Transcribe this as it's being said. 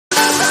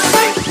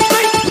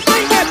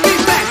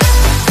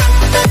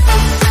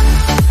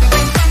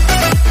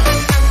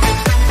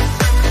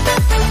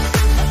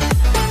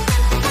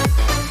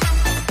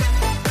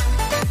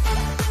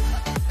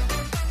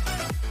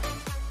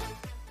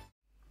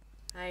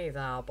Hey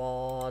there,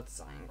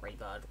 boards. Angry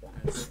Bird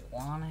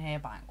 121 here,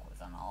 back with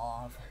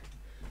another.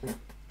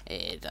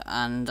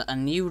 And a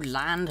new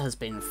land has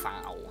been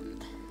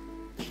found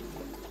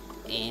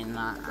in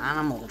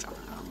Animal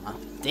Jam.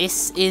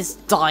 This is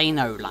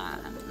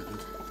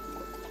Dinoland.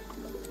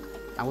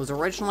 I was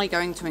originally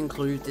going to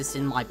include this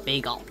in my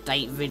big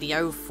update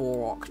video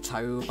for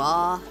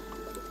October.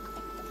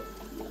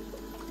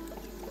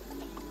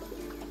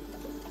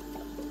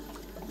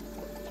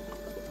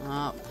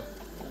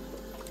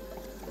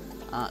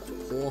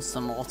 Poor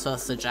Samota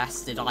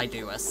suggested I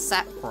do a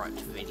separate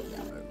video.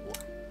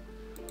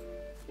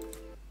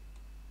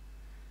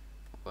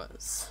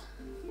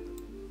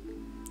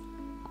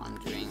 I'm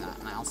doing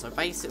that now. So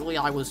basically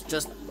I was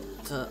just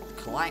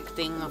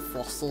collecting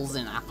fossils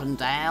in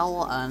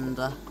Appendale, and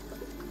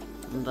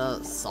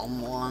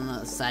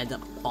someone said,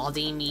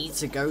 buddy me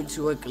to go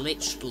to a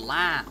glitched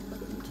land.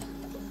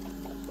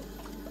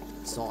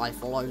 So I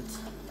followed.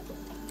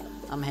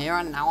 I'm here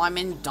and now I'm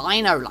in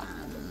Dinoland.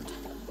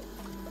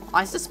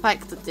 I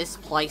suspect that this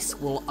place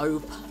will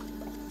open,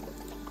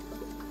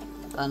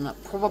 and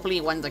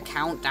probably when the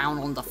countdown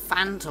on the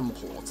Phantom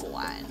Portal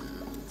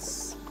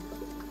ends.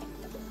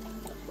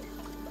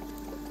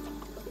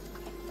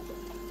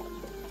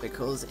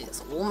 Because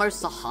it's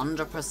almost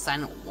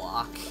 100%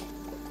 working.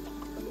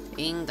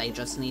 They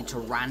just need to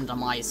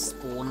randomize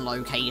spawn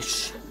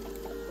locations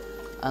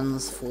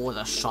for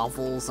the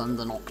shovels and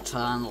the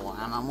nocturnal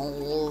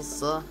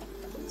animals,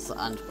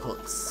 and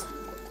put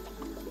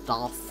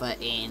stuff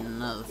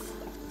in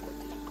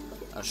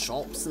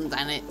shops, and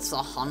then it's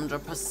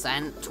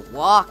 100%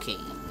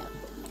 working.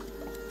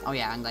 Oh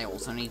yeah, and they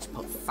also need to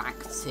put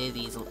facts here.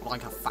 These look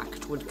like a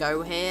fact would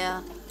go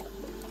here.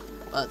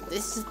 But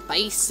this is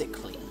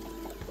basically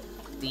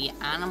the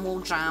Animal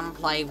Jam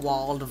Play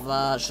Wild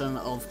version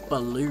of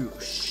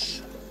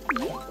Balloosh.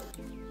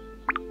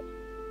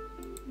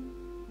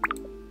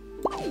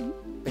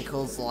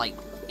 Because, like,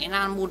 in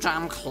Animal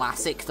Jam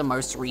Classic, the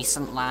most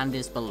recent land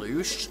is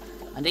Balloosh,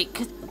 and it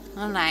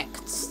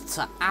connects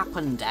to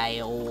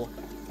Appendale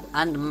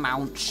and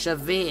Mount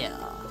Shavir.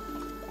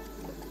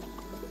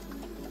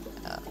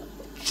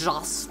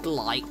 Just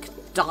like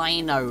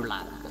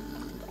Dinoland.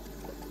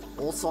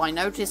 Also, I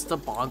noticed a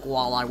bug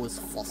while I was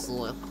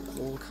fossil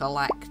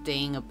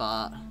collecting,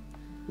 but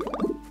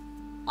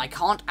I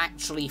can't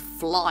actually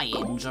fly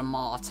in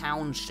Jamar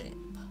Township.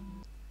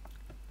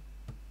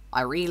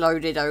 I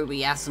reloaded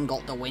OBS and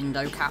got the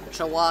window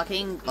capture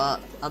working,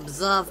 but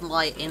observe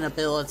my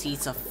inability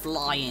to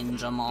fly in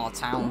Jamar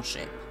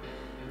Township.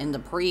 In the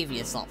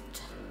previous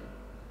update,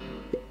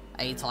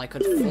 I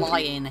could fly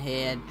in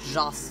here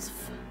just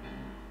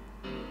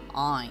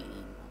fine.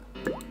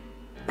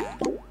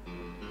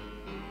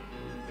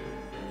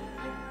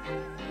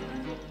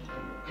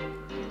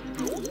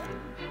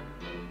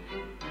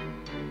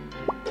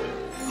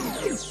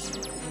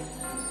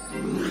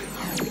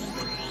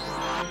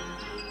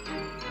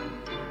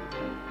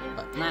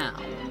 But now,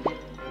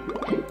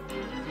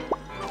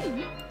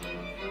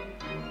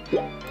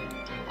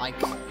 I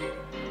can't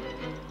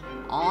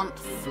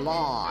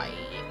fly.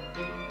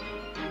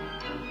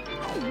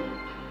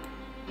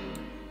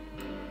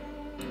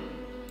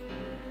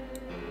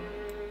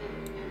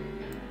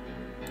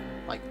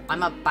 Like,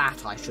 I'm a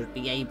bat, I should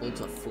be able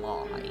to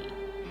fly.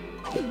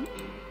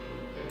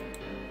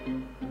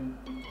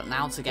 But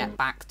now to get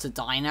back to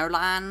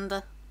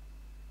Dinoland.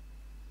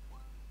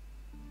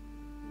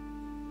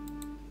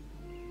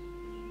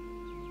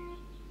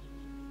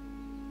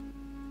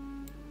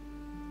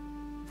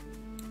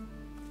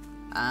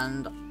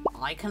 And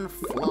I can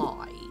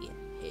fly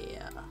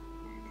here.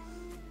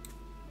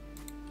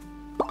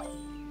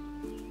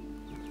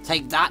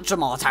 Take that,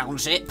 Jamar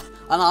Township!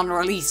 An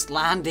unreleased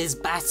land is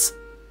better.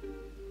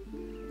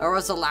 Or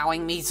is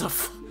allowing me to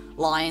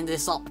fly in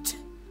this update.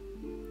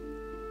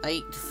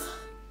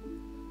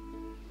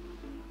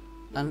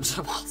 And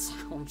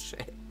Jamar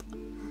Township.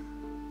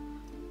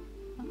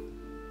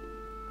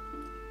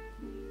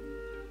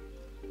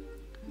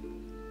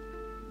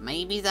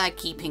 Maybe they're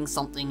keeping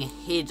something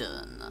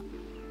hidden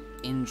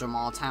in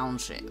Jamar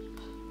Township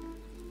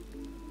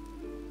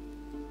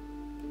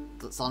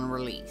that's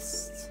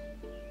unreleased,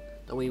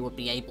 that we would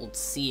be able to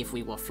see if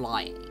we were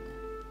flying.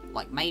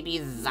 Like, maybe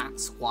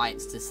that's why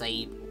it's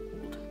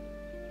disabled.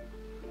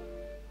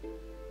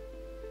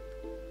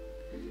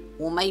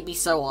 Or maybe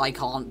so I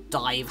can't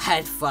dive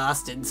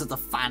headfirst into the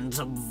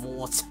Phantom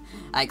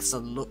Vortex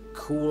and look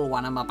cool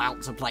when I'm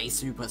about to play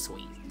Super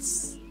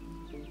Sweets.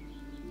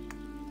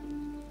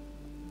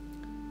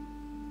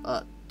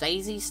 But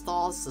Daisy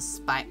Stars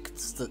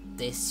suspects that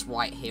this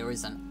right here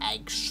is an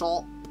egg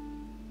shop.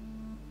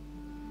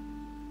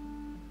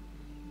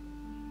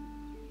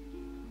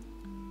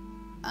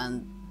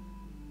 And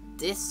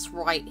this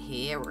right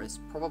here is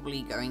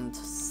probably going to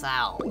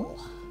sell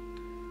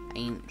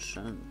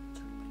ancient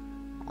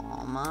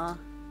armor.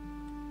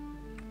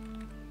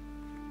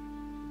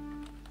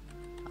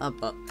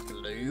 But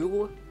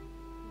blue?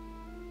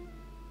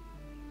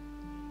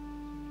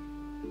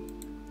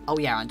 Oh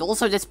yeah, and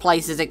also this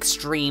place is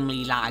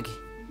extremely laggy.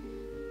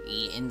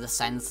 worry in the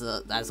sense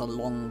that there's a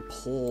long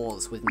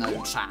pause with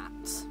no chat.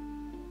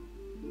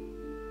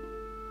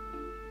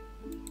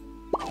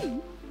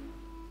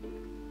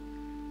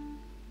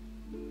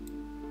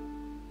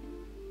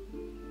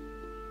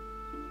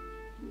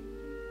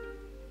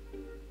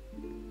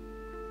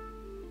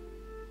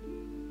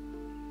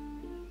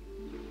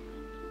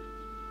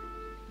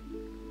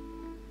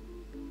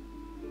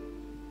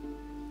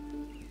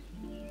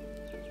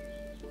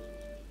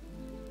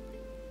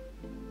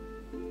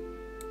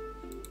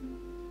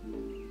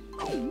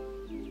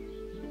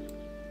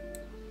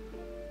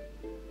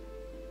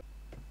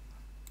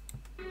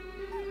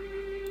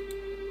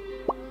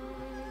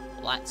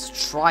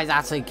 Let's try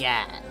that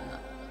again.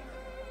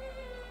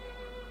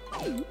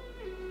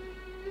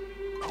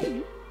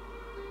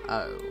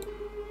 Oh.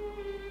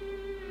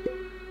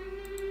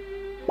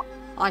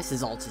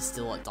 Ice's ult is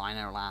still at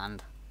Dinoland.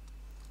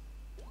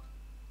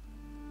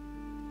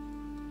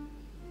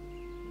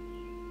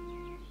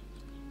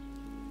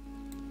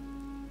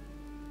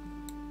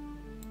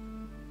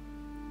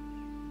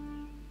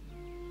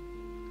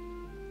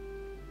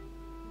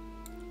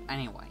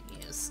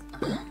 Anyways.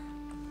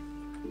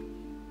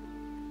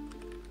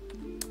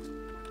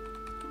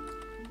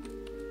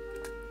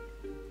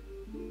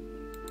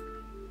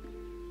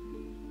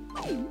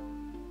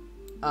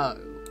 Oh.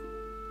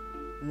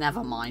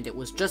 Never mind, it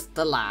was just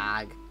the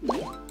lag.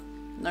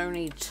 No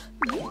need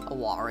to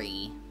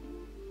worry.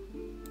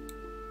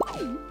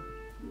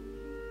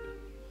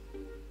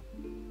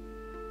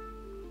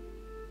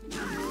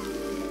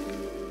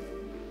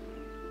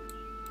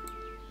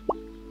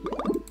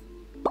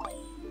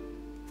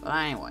 But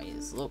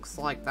anyways, looks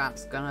like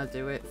that's gonna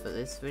do it for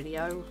this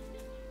video.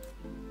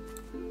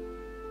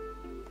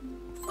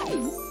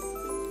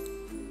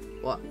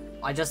 What?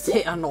 I just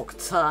hit a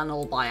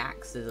nocturnal by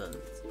accident.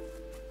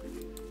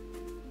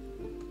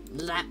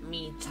 Let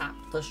me tap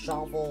the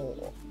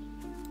shovel.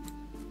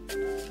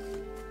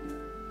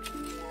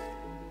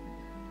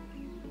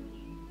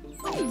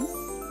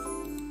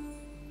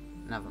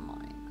 Never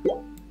mind.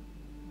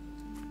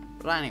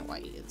 But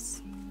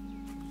anyways.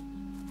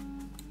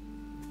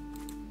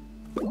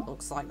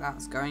 Looks like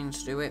that's going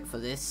to do it for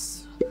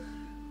this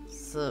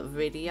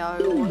video.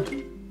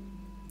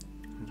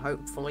 And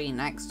hopefully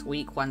next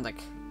week when the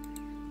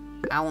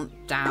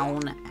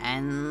countdown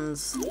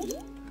ends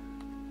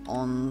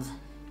on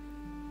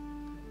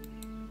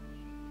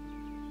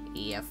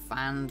the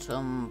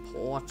Phantom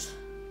Port.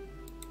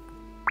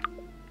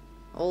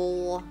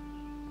 Oh.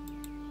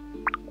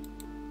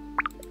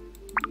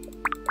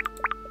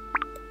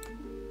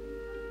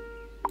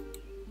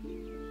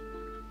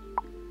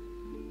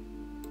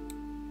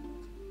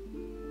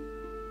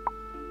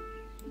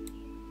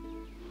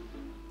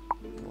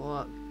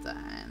 What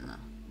then?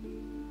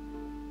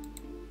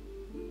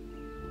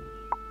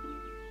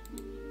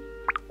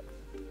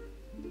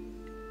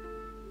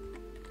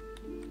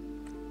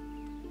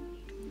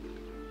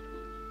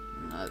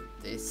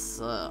 This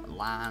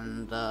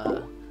land,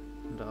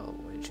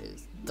 which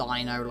is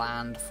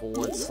dinoland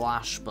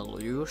 /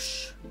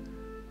 balloosh,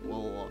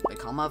 will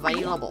become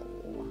available.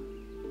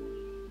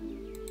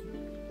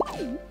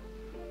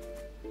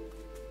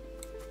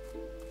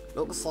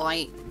 Looks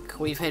like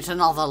we've hit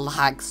another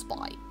lag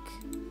spike.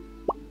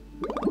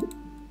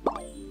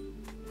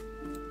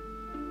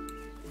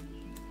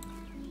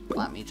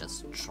 Let me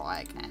just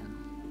try again.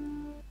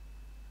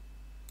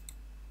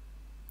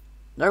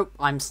 Nope,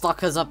 I'm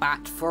stuck as a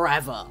bat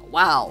forever.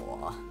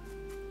 Wow.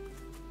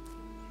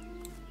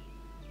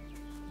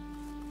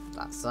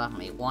 That's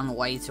certainly one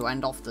way to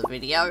end off the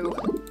video.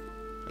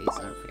 Please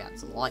don't forget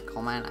to like,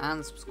 comment,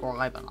 and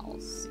subscribe, and I'll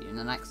see you in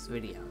the next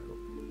video.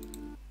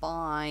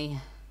 Bye.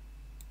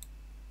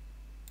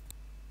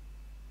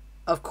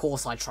 Of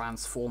course I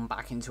transform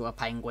back into a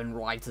penguin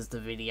right as the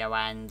video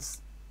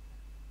ends.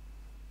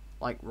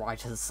 Like,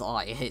 right as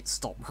I hit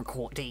stop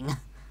recording.